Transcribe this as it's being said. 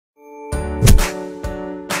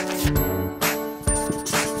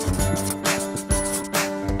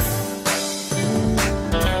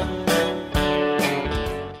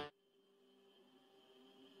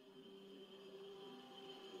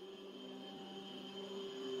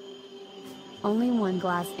Only one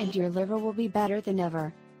glass and your liver will be better than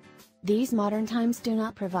ever. These modern times do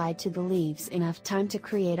not provide to the leaves enough time to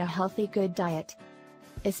create a healthy good diet,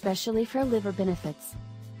 especially for liver benefits.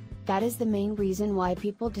 That is the main reason why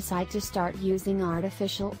people decide to start using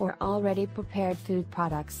artificial or already prepared food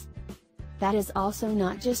products. That is also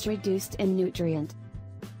not just reduced in nutrient,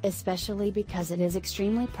 especially because it is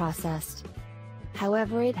extremely processed.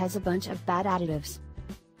 However, it has a bunch of bad additives.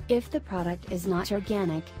 If the product is not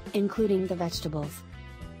organic, including the vegetables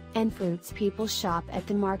and fruits people shop at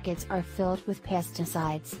the markets are filled with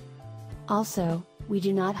pesticides. Also, we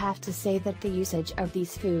do not have to say that the usage of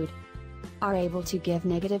these food are able to give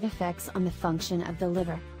negative effects on the function of the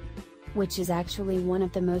liver, which is actually one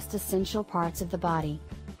of the most essential parts of the body,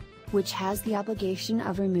 which has the obligation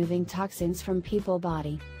of removing toxins from people's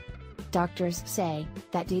body. Doctors say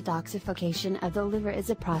that detoxification of the liver is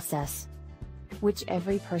a process which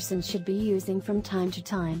every person should be using from time to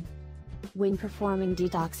time. When performing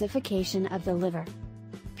detoxification of the liver,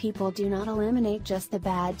 people do not eliminate just the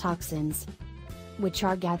bad toxins which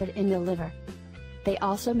are gathered in the liver. They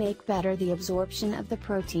also make better the absorption of the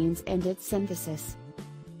proteins and its synthesis.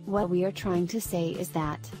 What we are trying to say is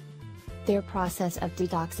that their process of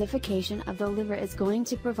detoxification of the liver is going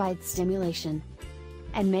to provide stimulation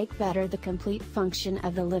and make better the complete function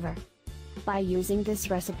of the liver. By using this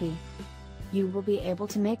recipe, you will be able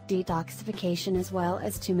to make detoxification as well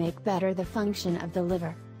as to make better the function of the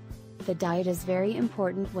liver. The diet is very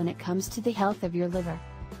important when it comes to the health of your liver.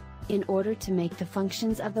 In order to make the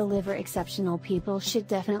functions of the liver exceptional, people should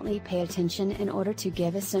definitely pay attention in order to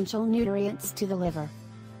give essential nutrients to the liver.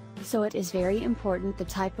 So it is very important the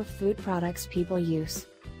type of food products people use.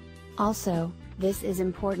 Also, this is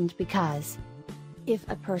important because if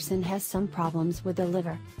a person has some problems with the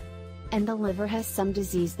liver, and the liver has some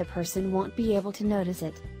disease, the person won't be able to notice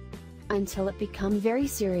it until it becomes very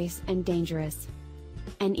serious and dangerous,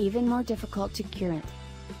 and even more difficult to cure it.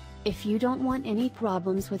 If you don't want any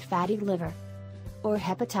problems with fatty liver or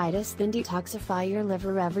hepatitis, then detoxify your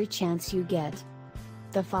liver every chance you get.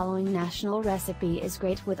 The following national recipe is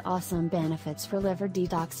great with awesome benefits for liver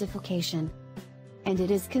detoxification, and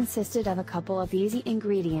it is consisted of a couple of easy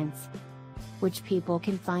ingredients which people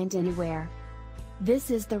can find anywhere.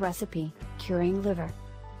 This is the recipe, curing liver.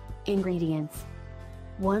 Ingredients: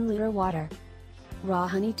 1 liter water, raw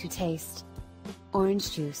honey to taste,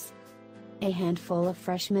 orange juice, a handful of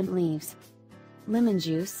fresh mint leaves, lemon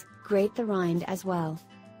juice, grate the rind as well.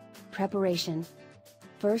 Preparation: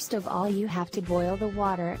 first of all, you have to boil the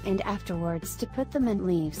water and afterwards to put the mint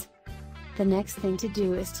leaves. The next thing to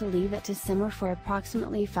do is to leave it to simmer for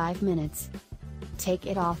approximately 5 minutes. Take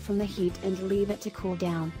it off from the heat and leave it to cool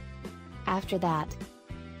down. After that,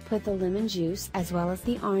 put the lemon juice as well as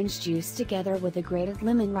the orange juice together with a grated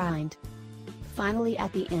lemon rind. Finally,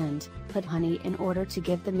 at the end, put honey in order to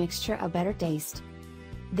give the mixture a better taste.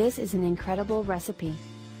 This is an incredible recipe,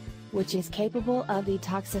 which is capable of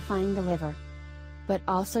detoxifying the liver, but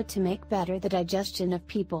also to make better the digestion of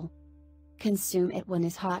people. Consume it when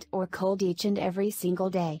it's hot or cold each and every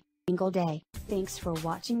single day. Thanks for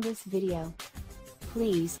watching this video.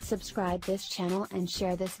 Please subscribe this channel and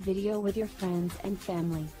share this video with your friends and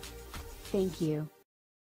family. Thank you.